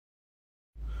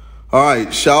All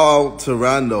right, shout out to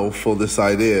Randall for this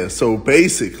idea. So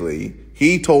basically,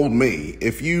 he told me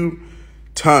if you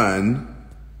turn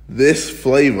this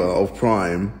flavor of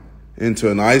Prime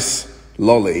into a nice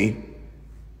lolly,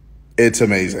 it's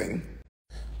amazing.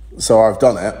 So I've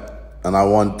done it, and I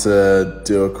want to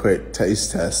do a quick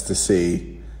taste test to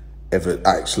see if it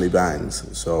actually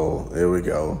bangs. So here we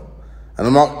go. And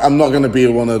I'm not gonna be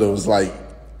one of those like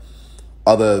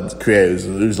other creators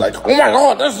who's like, oh my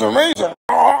God, this is amazing.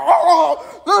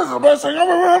 This is the best thing I've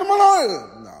ever heard in my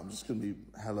life. No, I'm just gonna be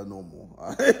hella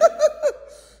normal.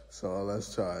 So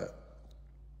let's try it.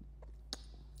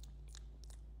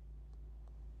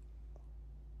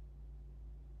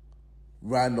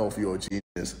 Randolph, you're a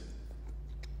genius.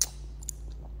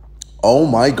 Oh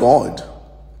my God.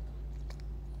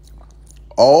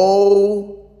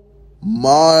 Oh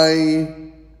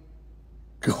my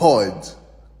God.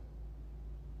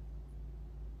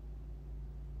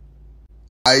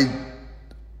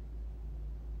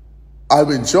 I'm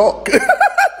in shock.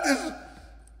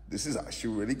 This is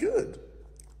actually really good.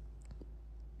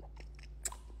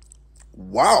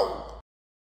 Wow.